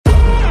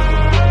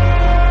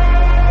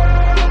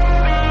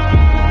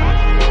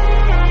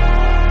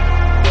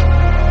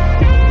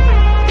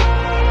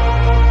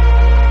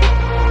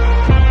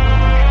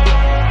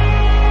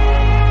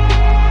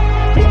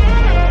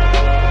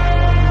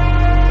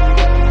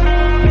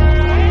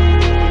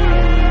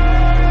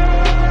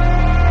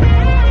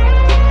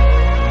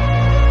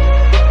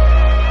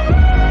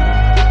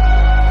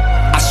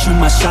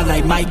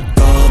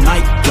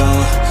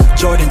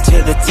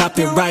top,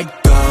 here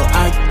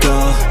I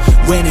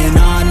go, winning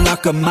on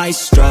like a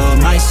maestro,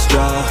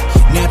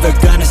 never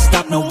gonna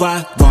stop, no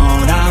I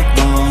won't,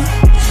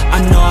 I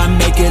know I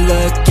make it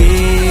look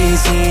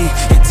easy,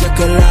 it took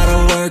a lot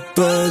of work,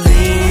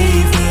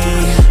 believe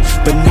me,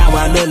 but now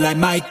I look like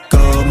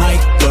Michael,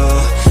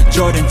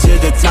 Jordan to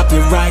the top,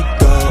 here I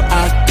go.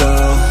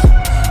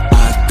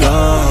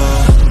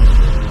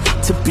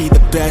 To be the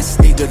best,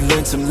 need to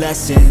learn some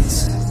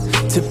lessons.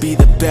 To be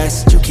the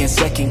best, you can't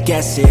second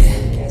guess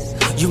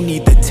it. You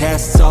need the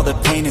tests, all the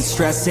pain and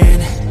stressing.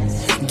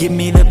 Give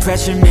me the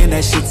pressure, man,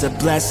 that shit's a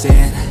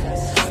blessing.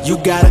 You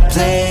gotta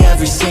play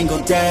every single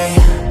day,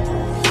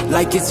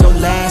 like it's your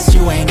last,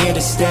 you ain't here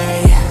to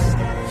stay.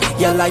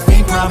 Yeah, life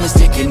ain't promised,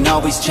 it can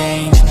always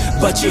change,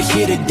 but you're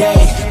here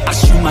today. I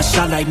shoot my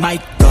shot like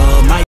Michael.